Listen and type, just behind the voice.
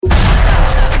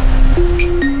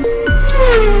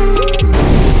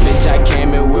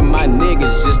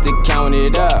count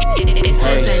it up. This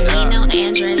is a Nino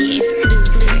Andretti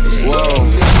exclusive. Whoa.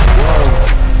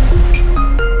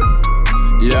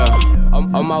 Yeah.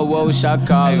 On my woe shot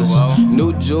collars,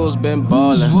 new jewels been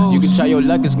ballin'. You can try your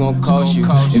luck, it's gon' cost you.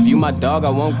 If you my dog, I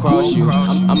won't cross you.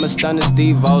 I'm a stunner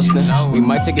Steve Austin. We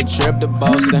might take a trip to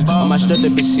Boston. On my strip to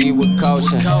proceed with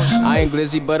caution. I ain't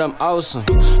glizzy, but I'm awesome.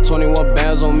 21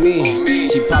 bands on me.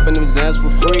 She poppin' them Zans for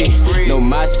free. No,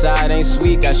 my side ain't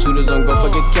sweet. Got shooters on go,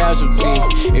 fuck a casualty.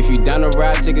 If you down to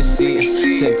ride, take a seat.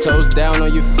 10 toes down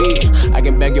on your feet. I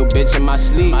can bag your bitch in my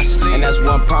sleep. And that's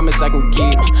one promise I can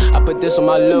keep. I put this on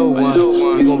my little one.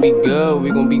 We gon' be good,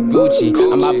 we gon' be Gucci.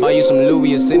 I might buy you some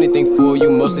Louis, it's anything for you.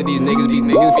 Most of these niggas be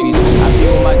goofies. I be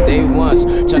on my day once,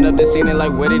 turn up the scene and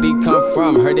like, where did he come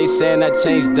from? Heard they saying I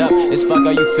changed up. It's fuck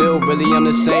how you feel, really I'm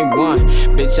the same one.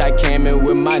 Bitch, I came in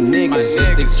with my niggas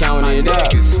just to count it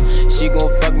up. She gon'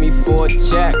 fuck me for a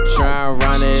check, try and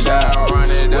run it up.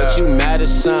 What you mad at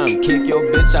some? Kick your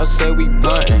bitch out, say we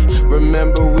puntin'.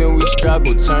 Remember when we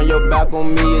struggled, turn your back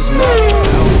on me, it's nothing.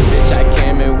 Bitch, I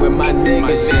came in with my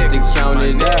niggas just to count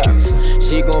it up.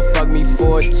 She gon' fuck me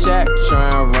for a check, try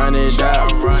and run it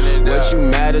up. What you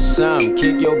mad at some?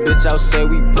 Kick your bitch out, say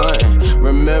we puntin'.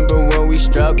 Remember when we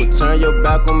struggled, turn your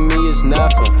back on me, it's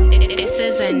nothing. This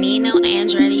is a Nino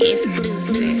Andretti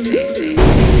exclusive.